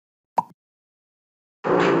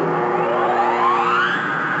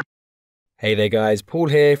Hey there guys, Paul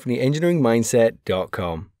here from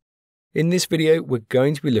theengineeringmindset.com. In this video, we're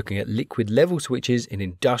going to be looking at liquid level switches in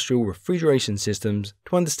industrial refrigeration systems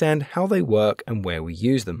to understand how they work and where we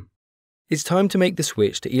use them. It's time to make the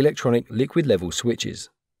switch to electronic liquid level switches.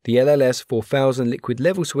 The LLS 4000 liquid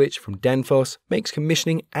level switch from Danfoss makes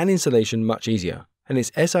commissioning and installation much easier, and its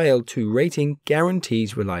SIL2 rating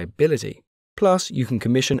guarantees reliability. Plus, you can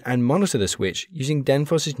commission and monitor the switch using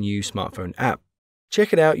Danfoss's new smartphone app.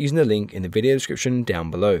 Check it out using the link in the video description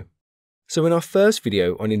down below. So in our first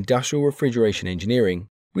video on industrial refrigeration engineering,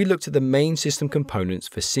 we looked at the main system components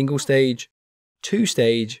for single-stage,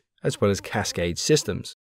 two-stage, as well as cascade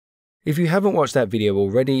systems. If you haven't watched that video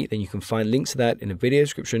already, then you can find links to that in the video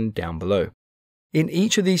description down below. In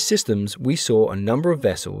each of these systems, we saw a number of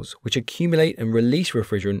vessels which accumulate and release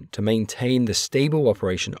refrigerant to maintain the stable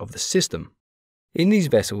operation of the system. In these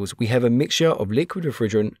vessels, we have a mixture of liquid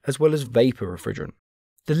refrigerant as well as vapor refrigerant.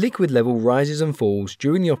 The liquid level rises and falls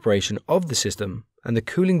during the operation of the system and the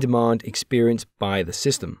cooling demand experienced by the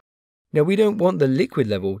system. Now, we don't want the liquid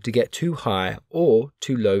level to get too high or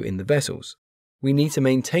too low in the vessels. We need to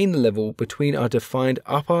maintain the level between our defined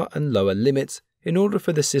upper and lower limits in order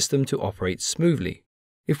for the system to operate smoothly.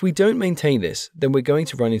 If we don't maintain this, then we're going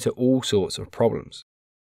to run into all sorts of problems.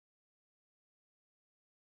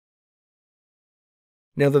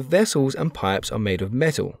 Now, the vessels and pipes are made of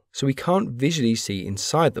metal, so we can't visually see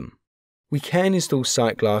inside them. We can install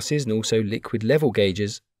sight glasses and also liquid level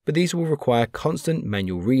gauges, but these will require constant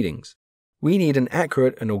manual readings. We need an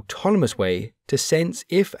accurate and autonomous way to sense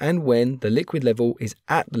if and when the liquid level is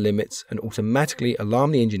at the limits and automatically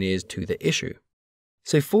alarm the engineers to the issue.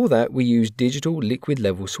 So for that, we use digital liquid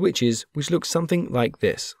level switches, which look something like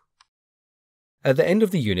this. At the end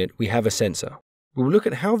of the unit, we have a sensor. We'll look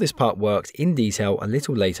at how this part works in detail a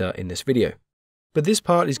little later in this video. But this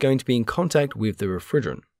part is going to be in contact with the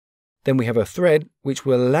refrigerant. Then we have a thread which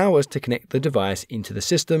will allow us to connect the device into the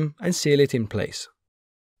system and seal it in place.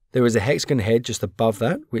 There is a hexagon head just above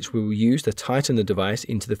that which we will use to tighten the device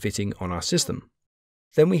into the fitting on our system.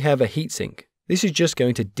 Then we have a heatsink. This is just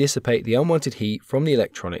going to dissipate the unwanted heat from the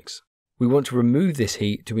electronics. We want to remove this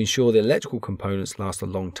heat to ensure the electrical components last a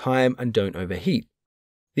long time and don't overheat.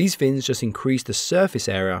 These fins just increase the surface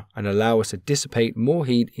area and allow us to dissipate more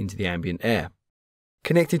heat into the ambient air.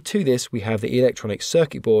 Connected to this, we have the electronic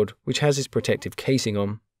circuit board, which has its protective casing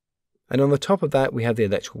on. And on the top of that, we have the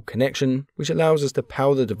electrical connection, which allows us to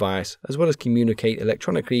power the device as well as communicate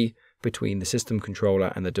electronically between the system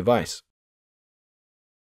controller and the device.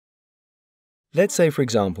 Let's say, for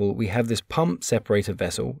example, we have this pump separator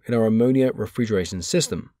vessel in our ammonia refrigeration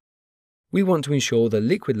system. We want to ensure the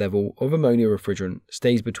liquid level of ammonia refrigerant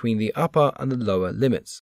stays between the upper and the lower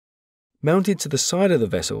limits. Mounted to the side of the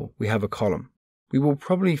vessel, we have a column. We will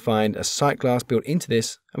probably find a sight glass built into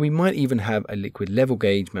this, and we might even have a liquid level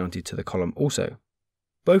gauge mounted to the column also.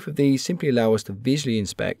 Both of these simply allow us to visually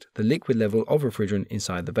inspect the liquid level of refrigerant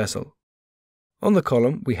inside the vessel. On the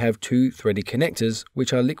column, we have two threaded connectors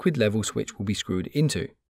which our liquid level switch will be screwed into.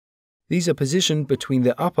 These are positioned between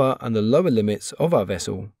the upper and the lower limits of our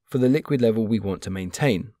vessel for the liquid level we want to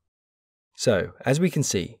maintain. So, as we can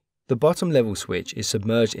see, the bottom level switch is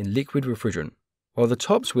submerged in liquid refrigerant, while the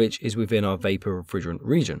top switch is within our vapor refrigerant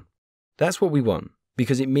region. That's what we want,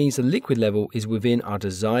 because it means the liquid level is within our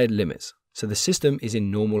desired limits, so the system is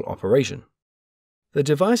in normal operation. The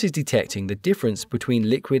device is detecting the difference between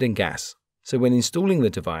liquid and gas, so when installing the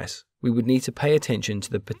device, we would need to pay attention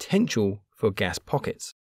to the potential for gas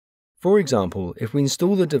pockets. For example, if we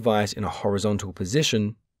install the device in a horizontal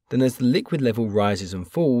position, then as the liquid level rises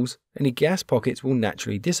and falls, any gas pockets will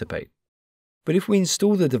naturally dissipate. But if we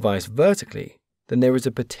install the device vertically, then there is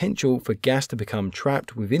a potential for gas to become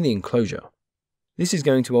trapped within the enclosure. This is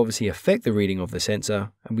going to obviously affect the reading of the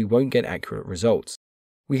sensor, and we won't get accurate results.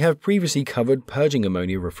 We have previously covered purging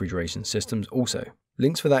ammonia refrigeration systems also.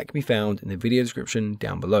 Links for that can be found in the video description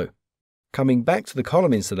down below. Coming back to the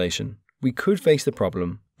column installation, we could face the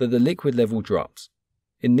problem that the liquid level drops.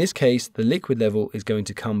 In this case, the liquid level is going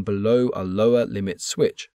to come below a lower limit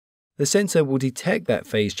switch. The sensor will detect that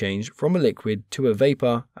phase change from a liquid to a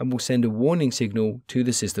vapor and will send a warning signal to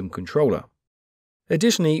the system controller.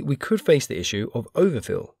 Additionally, we could face the issue of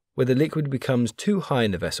overfill, where the liquid becomes too high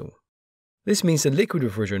in the vessel. This means the liquid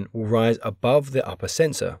refrigerant will rise above the upper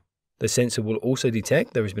sensor. The sensor will also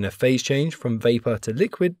detect there has been a phase change from vapor to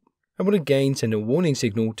liquid and will again send a warning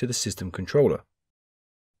signal to the system controller.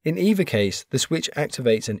 In either case, the switch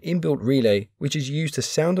activates an inbuilt relay which is used to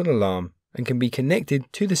sound an alarm and can be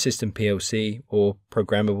connected to the system PLC or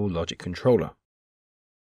programmable logic controller.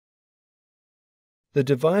 The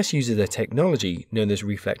device uses a technology known as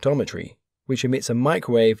reflectometry, which emits a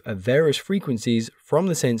microwave at various frequencies from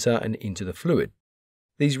the sensor and into the fluid.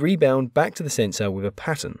 These rebound back to the sensor with a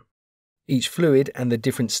pattern. Each fluid and the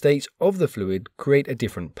different states of the fluid create a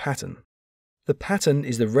different pattern. The pattern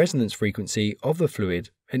is the resonance frequency of the fluid,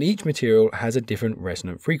 and each material has a different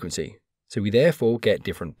resonant frequency, so we therefore get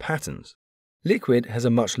different patterns. Liquid has a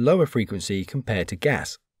much lower frequency compared to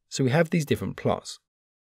gas, so we have these different plots.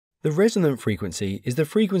 The resonant frequency is the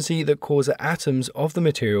frequency that causes atoms of the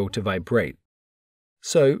material to vibrate.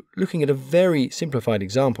 So, looking at a very simplified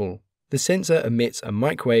example, the sensor emits a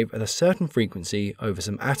microwave at a certain frequency over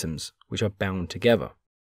some atoms, which are bound together.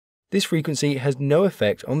 This frequency has no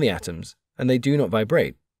effect on the atoms, and they do not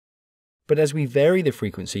vibrate. But as we vary the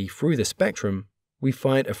frequency through the spectrum, we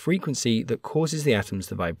find a frequency that causes the atoms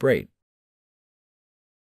to vibrate.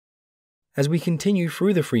 As we continue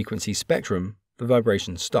through the frequency spectrum, the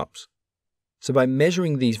vibration stops. So by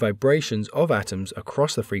measuring these vibrations of atoms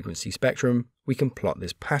across the frequency spectrum, we can plot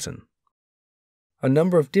this pattern. A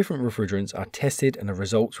number of different refrigerants are tested and the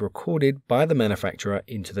results recorded by the manufacturer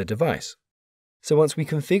into the device. So once we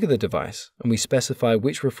configure the device and we specify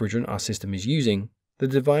which refrigerant our system is using, the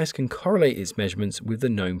device can correlate its measurements with the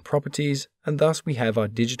known properties, and thus we have our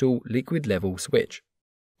digital liquid level switch.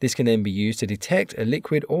 This can then be used to detect a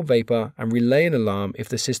liquid or vapor and relay an alarm if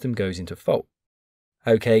the system goes into fault.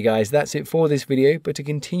 Okay guys, that's it for this video, but to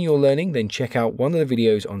continue your learning, then check out one of the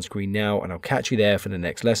videos on screen now and I'll catch you there for the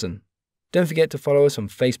next lesson. Don't forget to follow us on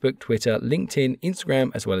Facebook, Twitter, LinkedIn,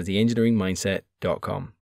 Instagram, as well as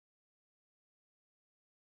theengineeringmindset.com.